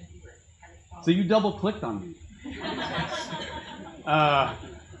question, you were kind of so you double-clicked on me.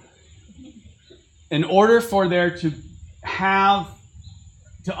 In order for there to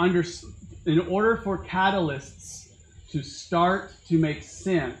in order for catalysts to start to make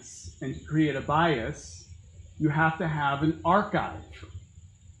sense and to create a bias, you have to have an archive.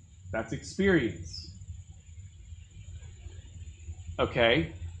 That's experience.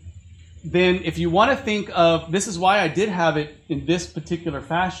 Okay? Then if you want to think of, this is why I did have it in this particular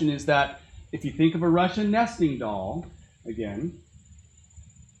fashion, is that if you think of a Russian nesting doll, again,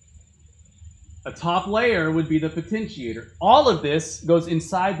 a top layer would be the potentiator. All of this goes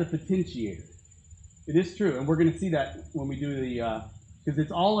inside the potentiator. It is true, and we're going to see that when we do the, because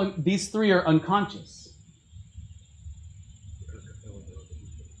it's all, these 3 are unconscious.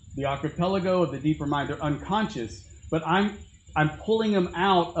 The archipelago of the deeper mind, they're unconscious, but I'm pulling them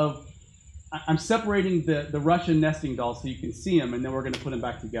out of, I'm separating the Russian nesting doll so you can see them, and then we're going to put them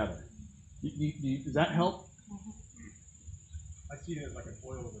back together. Does that help? I see it as like an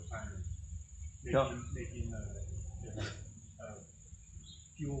oil refinery, making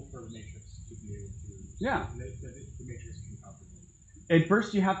fuel for the matrix to be able to. Yeah. The matrix can comprehend. At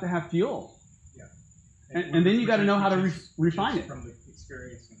first, you have to have fuel. Yeah. And then you got to know how to refine it. From the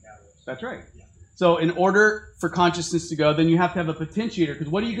experience and catalyst. That's right. Yeah. So in order for consciousness to go, then you have to have a potentiator. Because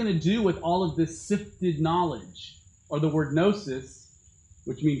what are you going to do with all of this sifted knowledge? Or the word gnosis,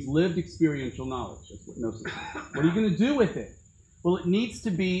 which means lived experiential knowledge. That's what gnosis is. What are you going to do with it? Well, there needs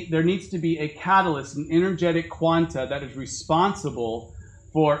to be a catalyst, an energetic quanta that is responsible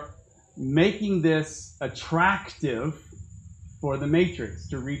for making this attractive for the matrix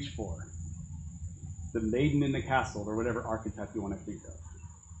to reach for. The maiden in the castle, or whatever archetype you want to think of.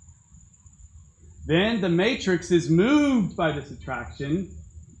 Then the matrix is moved by this attraction,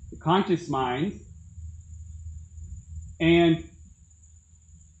 the conscious mind, and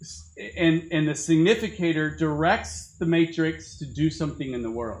the significator directs the matrix to do something in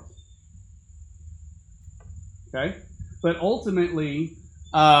the world. Okay? But ultimately,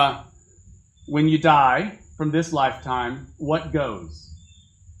 when you die from this lifetime, what goes?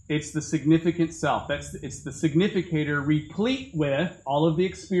 It's the significant self. It's the significator replete with all of the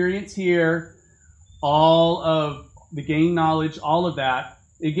experience here, all of the gained knowledge, all of that.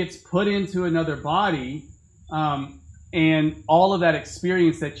 It gets put into another body, and all of that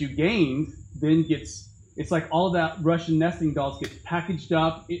experience that you gained then it's like all of that Russian nesting dolls gets packaged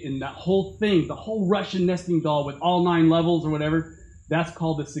up in that whole thing, the whole Russian nesting doll with all 9 levels or whatever. That's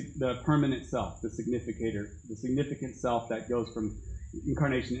called the permanent self, the significator, the significant self that goes from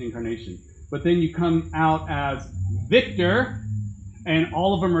incarnation to incarnation. But then you come out as Victor, and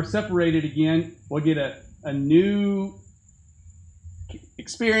all of them are separated again. We'll get a new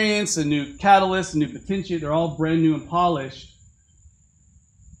experience, a new catalyst, a new potentiator. They're all brand new and polished.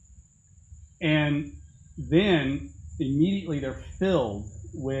 And then immediately they're filled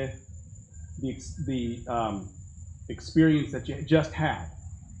with the experience that you just had.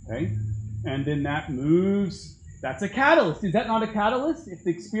 Okay? And then that moves. That's a catalyst. Is that not a catalyst? If the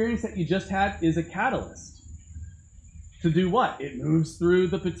experience that you just had is a catalyst. to do what? It moves through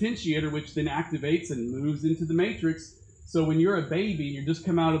the potentiator, which then activates and moves into the matrix. So when you're a baby and you just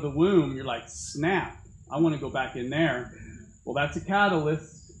come out of the womb, you're like, snap, I want to go back in there. Well, that's a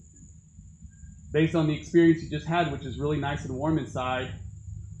catalyst based on the experience you just had, which is really nice and warm inside.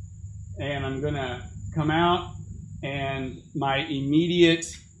 And I'm going to come out, and my immediate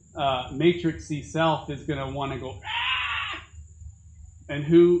matrixy self is going to want to go, ah! And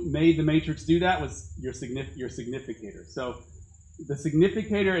who made the matrix do that was your significator. So the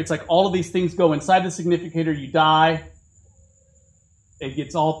significator, it's like all of these things go inside the significator, you die, it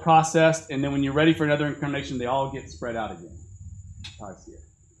gets all processed, and then when you're ready for another incarnation, they all get spread out again. That's how I see it.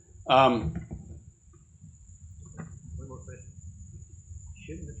 One more question.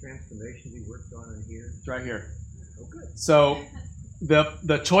 Shouldn't the transformation be worked on in here? It's right here. Oh, good. So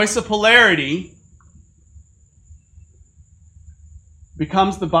the choice of polarity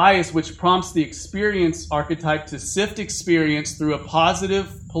becomes the bias which prompts the experience archetype to sift experience through a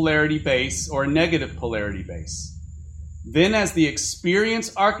positive polarity base or a negative polarity base. Then as the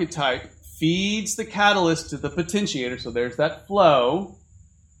experience archetype feeds the catalyst to the potentiator, so there's that flow,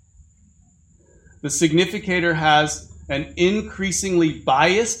 the significator has an increasingly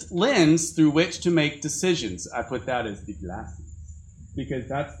biased lens through which to make decisions. I put that as the glasses, because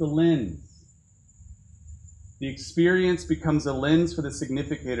that's the lens. The experience becomes a lens for the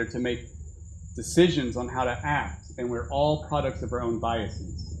significator to make decisions on how to act, and we're all products of our own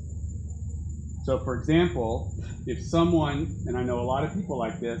biases. So, for example, if someone, and I know a lot of people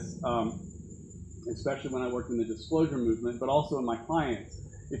like this, especially when I worked in the disclosure movement, but also in my clients,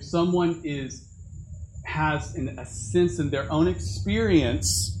 if someone has a sense in their own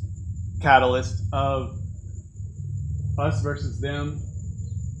experience catalyst of us versus them,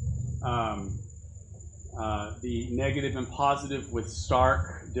 the negative and positive with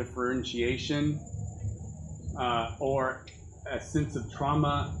stark differentiation, or a sense of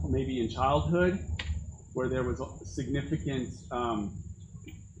trauma maybe in childhood where there was significant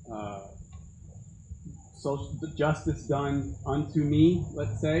social justice done unto me,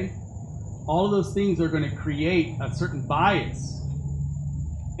 let's say. All of those things are going to create a certain bias.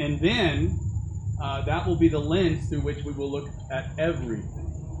 And then that will be the lens through which we will look at everything.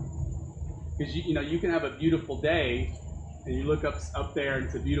 Because you can have a beautiful day, and you look up there and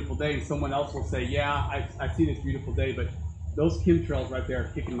it's a beautiful day, and someone else will say, yeah, I see this beautiful day, but those chemtrails right there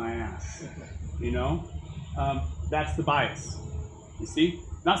are kicking my ass. That's the bias. You see?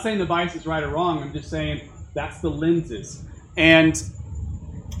 Not saying the bias is right or wrong, I'm just saying that's the lenses. And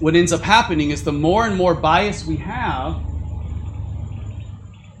what ends up happening is the more and more bias we have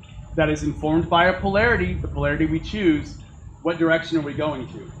that is informed by our polarity, the polarity we choose, what direction are we going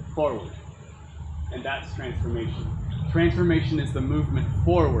to? Forward. And that's transformation. Transformation is the movement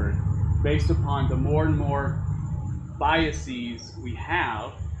forward based upon the more and more biases we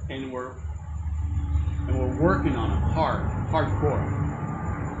have, and we're working on them hardcore.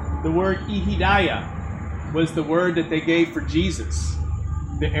 The word ihidaya was the word that they gave for Jesus.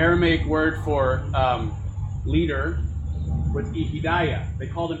 The Aramaic word for leader was ihidaya. They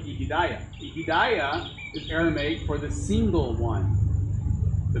called him ihidaya. Ihidaya is Aramaic for the single one,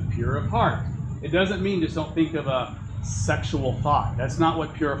 the pure of heart. It doesn't mean just don't think of a sexual thought. That's not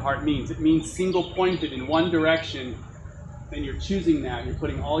what pure of heart means. It means single pointed in one direction, and you're choosing that. You're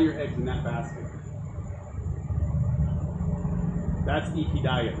putting all your eggs in that basket. That's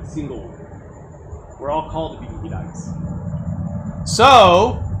ihidaya, the single one. We're all called to be ihidayas.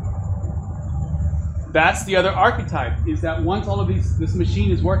 So, that's the other archetype, is that once all of this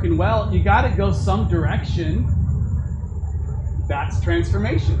machine is working well, you got to go some direction. That's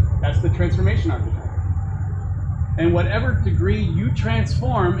transformation. That's the transformation archetype. And whatever degree you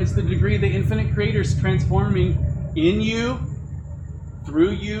transform is the degree the infinite creator is transforming in you,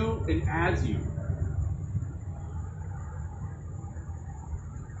 through you, and as you.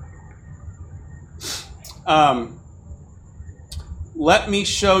 Let me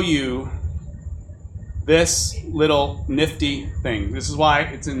show you this little nifty thing. This is why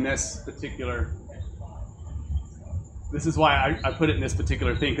it's in this particular. This is why I put it in this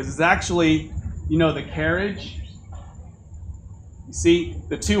particular thing, because it's actually, the carriage. You see,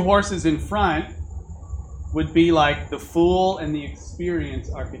 the two horses in front would be like the fool and the experience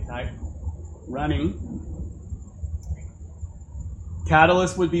archetype running.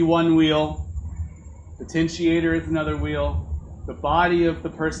 Catalyst would be one wheel. Potentiator is another wheel. The body of the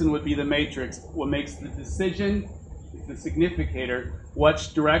person would be the matrix. What makes the decision is the significator.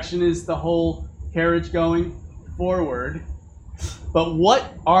 Which direction is the whole carriage going? Forward. But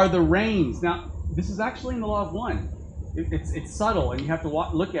what are the reins? Now, this is actually in the law of one. It's subtle, and you have to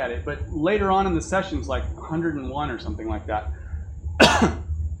look at it. But later on in the sessions, like 101 or something like that,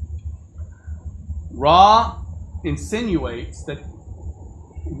 Ra insinuates that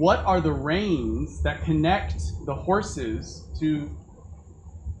what are the reins that connect the horses to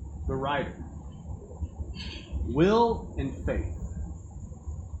the rider? Will and faith.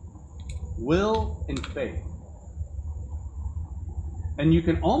 Will and faith. And you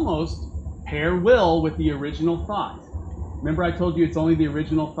can almost pair will with the original thought. Remember I told you it's only the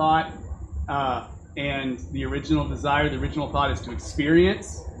original thought and the original desire. The original thought is to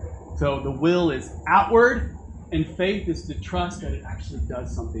experience. So the will is outward, and faith is to trust that it actually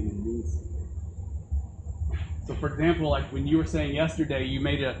does something and means something. So for example, like when you were saying yesterday, you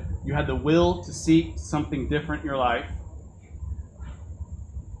had the will to seek something different in your life.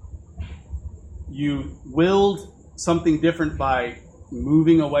 You willed something different by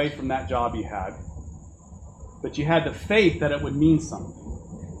moving away from that job you had. But you had the faith that it would mean something.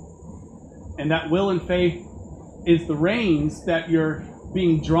 And that will and faith is the reins that you're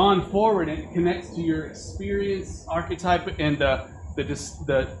being drawn forward, and it connects to your experience, archetype, and the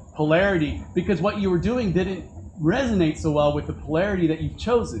polarity, because what you were doing didn't resonate so well with the polarity that you've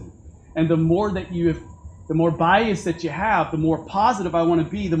chosen. And the more bias that you have, the more positive I want to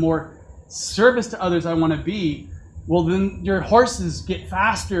be, the more service to others I want to be, well, then your horses get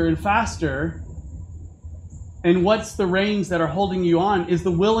faster and faster. And what's the reins that are holding you on is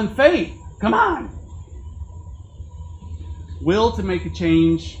the will and faith. Come on. Will to make a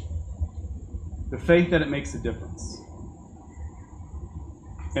change, the faith that it makes a difference.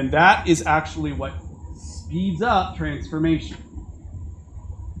 And that is actually what speeds up transformation.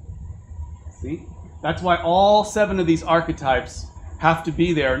 See? That's why all 7 of these archetypes have to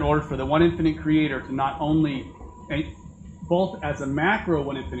be there in order for the one infinite creator to not only, both as a macro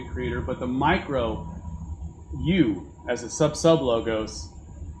one infinite creator, but the micro you as a sub-logos,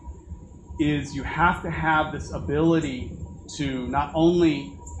 is you have to have this ability to not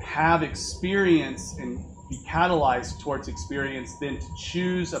only have experience and be catalyzed towards experience, then to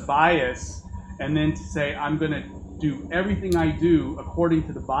choose a bias, and then to say, I'm going to do everything I do according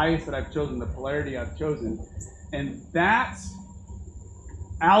to the bias that I've chosen, the polarity I've chosen. And that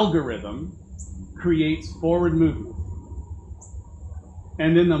algorithm creates forward movement.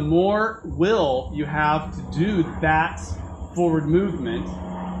 And then the more will you have to do that forward movement,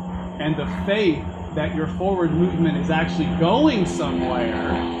 and the faith that your forward movement is actually going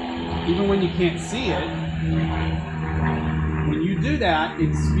somewhere, even when you can't see it, when you do that,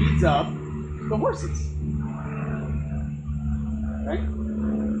 it speeds up the horses. Okay?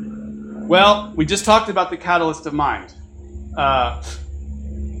 Well, we just talked about the catalyst of mind.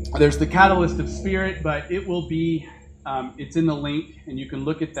 There's the catalyst of spirit, but it will be, it's in the link, and you can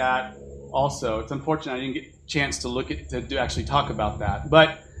look at that also. It's unfortunate I didn't get a chance to actually talk about that.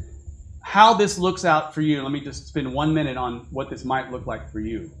 But how this looks out for you, let me just spend 1 minute on what this might look like for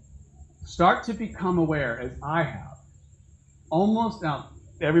you. Start to become aware, as I have. Now,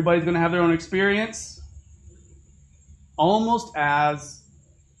 everybody's going to have their own experience. Almost as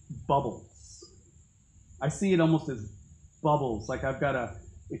bubbles. I see it almost as bubbles. Like I've got a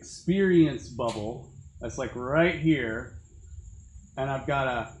experience bubble that's like right here. And I've got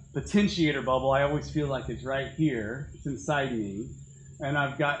a potentiator bubble. I always feel like it's right here. It's inside me. And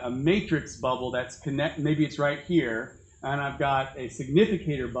I've got a matrix bubble that's maybe it's right here. And I've got a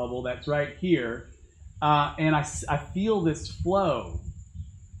significator bubble that's right here. And I feel this flow.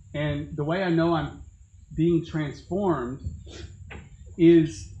 And the way I know I'm being transformed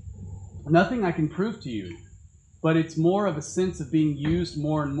is nothing I can prove to you, but it's more of a sense of being used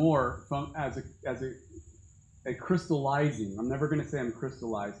more and more as a crystallizing. I'm never going to say I'm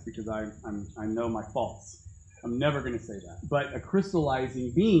crystallized because I know my faults. I'm never going to say that. But a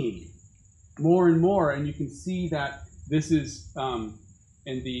crystallizing being more and more, and you can see that this is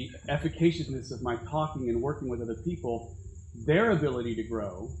in the efficaciousness of my talking and working with other people, their ability to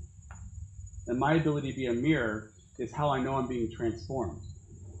grow and my ability to be a mirror is how I know I'm being transformed.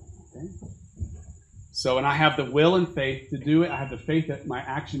 Okay? So, and I have the will and faith to do it. I have the faith that my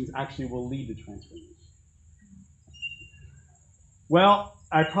actions actually will lead to transformation. Well,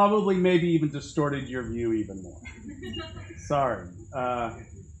 I probably maybe even distorted your view even more. Sorry.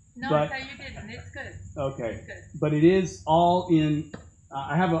 No, but, so you didn't. It's good. Okay. It's good. But it is all in.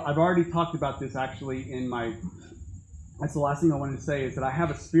 I've already talked about this actually in my. That's the last thing I wanted to say is that I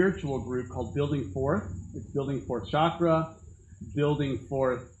have a spiritual group called Building Forth. It's Building Forth Chakra, Building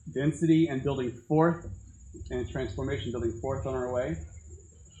Forth Density, and Building Forth and Transformation, Building Forth on our way.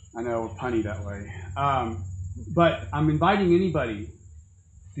 I know we're punny that way. But I'm inviting anybody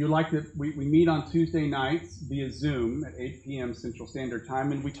If you'd like to, we meet on Tuesday nights via Zoom at 8 p.m. Central Standard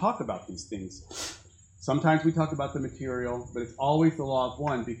Time, and we talk about these things. Sometimes we talk about the material, but it's always the law of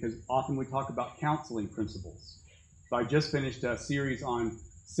one because often we talk about counseling principles. So I just finished a series on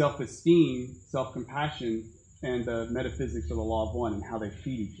self-esteem, self-compassion, and the metaphysics of the law of one and how they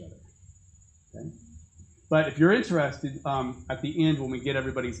feed each other. Okay? But if you're interested, at the end when we get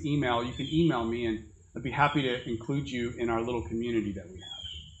everybody's email, you can email me and I'd be happy to include you in our little community that we have.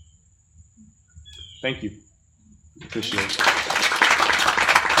 Thank you. Appreciate it.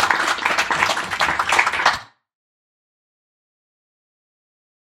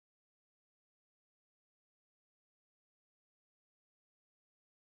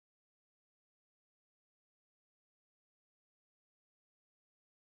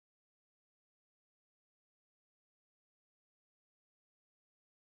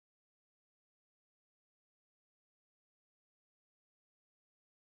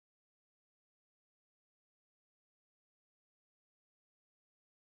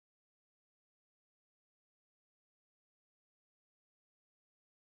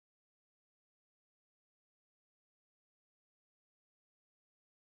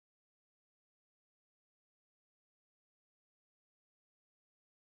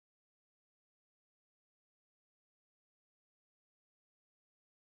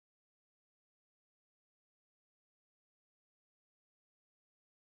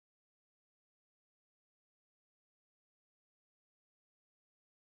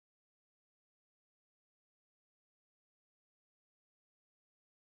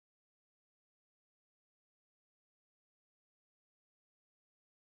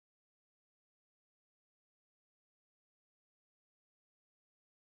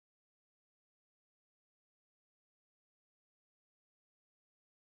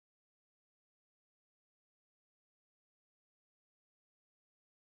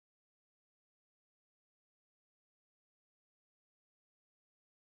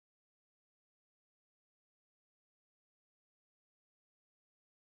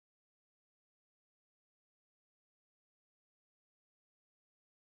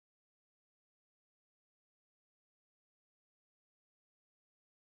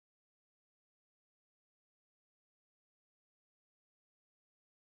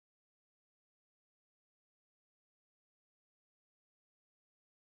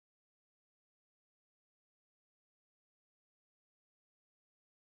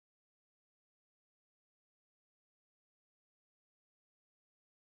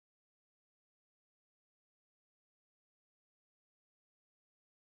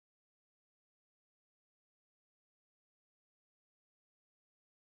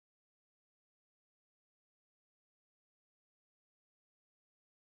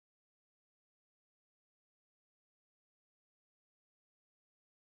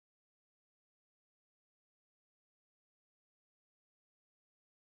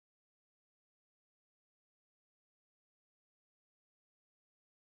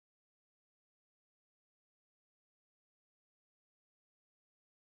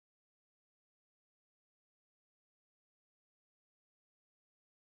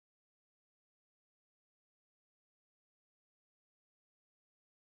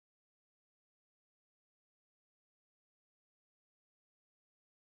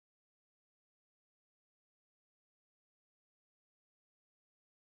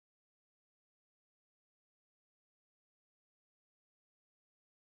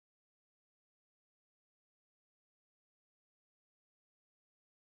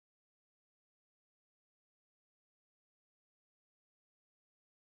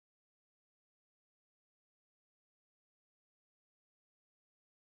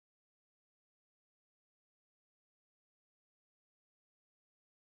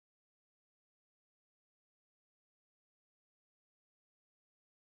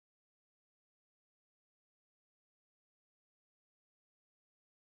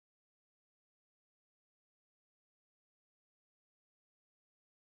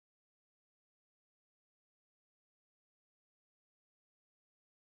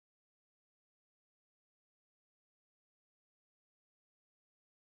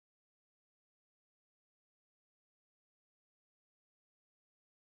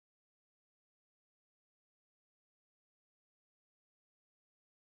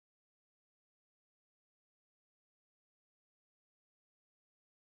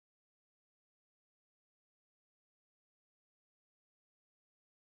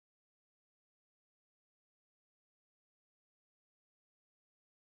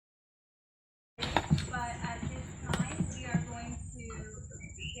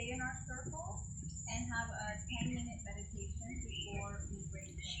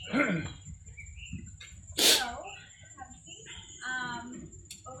 So, have a seat.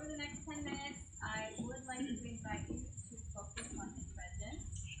 Over the next 10 minutes, I would like to invite you to focus on the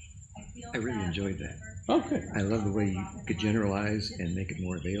present. I really enjoyed that. Okay. I love the way you could generalize and make it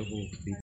more available to people.